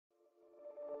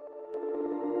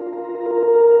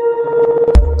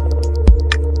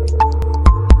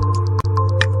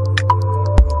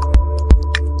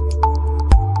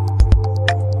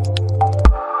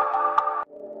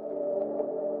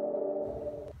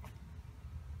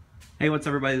Hey, what's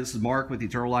up everybody? This is Mark with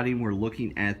Eternal Lighting. We're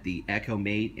looking at the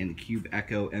EchoMATE and the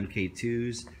CUBEecho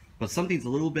MK2s, but something's a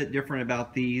little bit different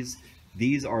about these.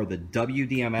 These are the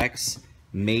W-DMX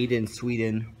made in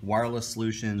Sweden wireless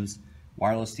solutions,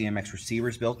 wireless DMX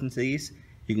receivers built into these.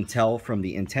 You can tell from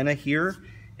the antenna here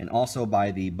and also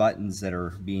by the buttons that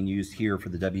are being used here for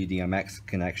the W-DMX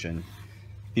connection.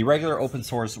 The regular open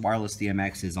source wireless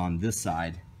DMX is on this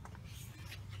side.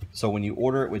 So when you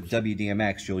order it with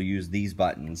W-DMX, you'll use these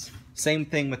buttons. Same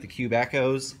thing with the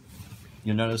CUBEechos.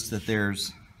 You'll notice that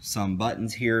there's some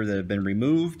buttons here that have been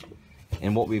removed.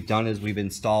 And what we've done is we've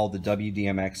installed the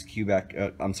W-DMX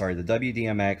the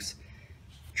W-DMX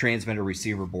transmitter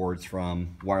receiver boards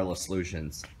from Wireless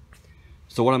Solutions.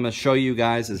 So what I'm going to show you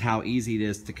guys is how easy it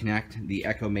is to connect the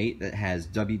EchoMATE that has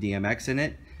W-DMX in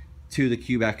it to the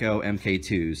CUBEecho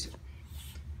MK2s.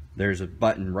 There's a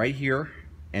button right here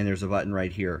and there's a button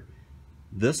right here.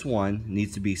 This one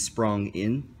needs to be sprung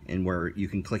in, and where you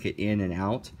can click it in and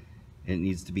out, and it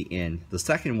needs to be in. The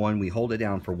second one, we hold it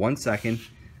down for 1 second.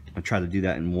 I'll try to do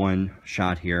that in one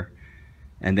shot here.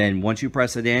 And then once you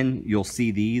press it in, you'll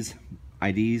see these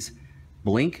IDs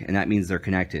blink, and that means they're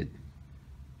connected.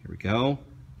 Here we go.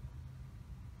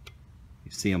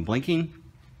 You see them blinking.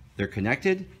 They're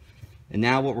connected. And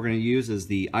now what we're going to use is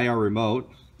the IR remote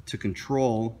to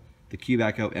control the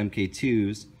CUBEecho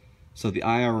MK2s. So the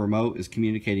IR remote is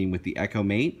communicating with the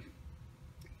EchoMATE,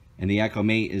 and the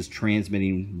EchoMATE is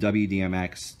transmitting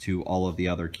W-DMX to all of the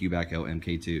other CUBEecho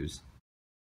MK2s.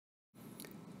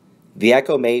 The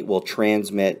EchoMATE will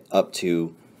transmit up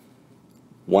to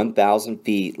 1,000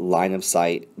 feet line of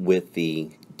sight with the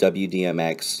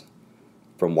W-DMX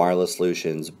from Wireless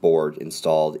Solutions board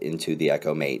installed into the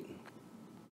EchoMATE.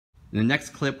 In the next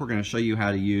clip, we're going to show you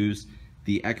how to use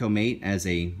the EchoMATE as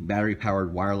a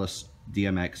battery-powered wireless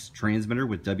DMX transmitter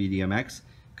with W-DMX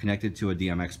connected to a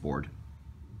DMX board.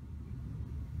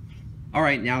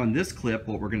 Alright, now in this clip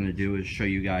what we're going to do is show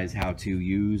you guys how to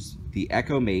use the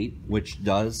EchoMATE, which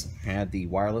does have the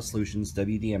Wireless Solutions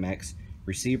W-DMX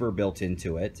receiver built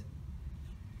into it.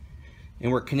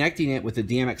 And we're connecting it with a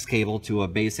DMX cable to a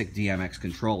basic DMX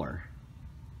controller.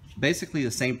 Basically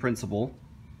the same principle.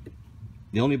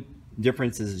 The only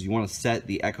difference is you want to set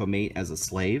the EchoMATE as a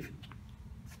slave,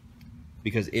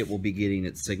 because it will be getting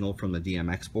its signal from the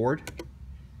DMX board.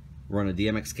 Run a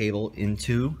DMX cable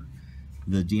into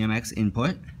the DMX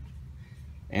input,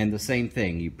 and the same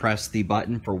thing, you press the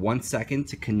button for 1 second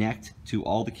to connect to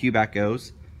all the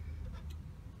CUBEechos.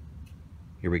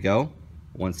 Here we go.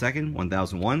 1 second,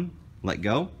 1001, let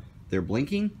go. They're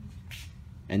blinking,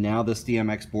 and now this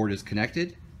DMX board is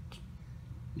connected.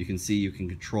 You can see you can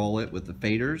control it with the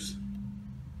faders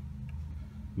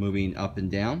moving up and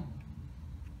down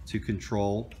to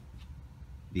control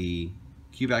the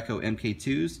CUBEecho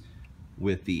MK2s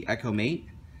with the EchoMATE.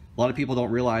 A lot of people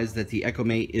don't realize that the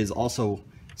EchoMATE is also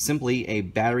simply a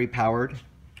battery-powered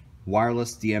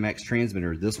wireless DMX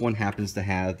transmitter. This one happens to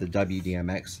have the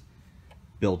W-DMX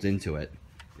built into it.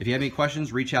 If you have any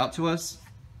questions, reach out to us.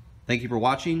 Thank you for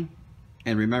watching,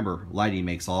 and remember, lighting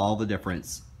makes all the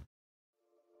difference.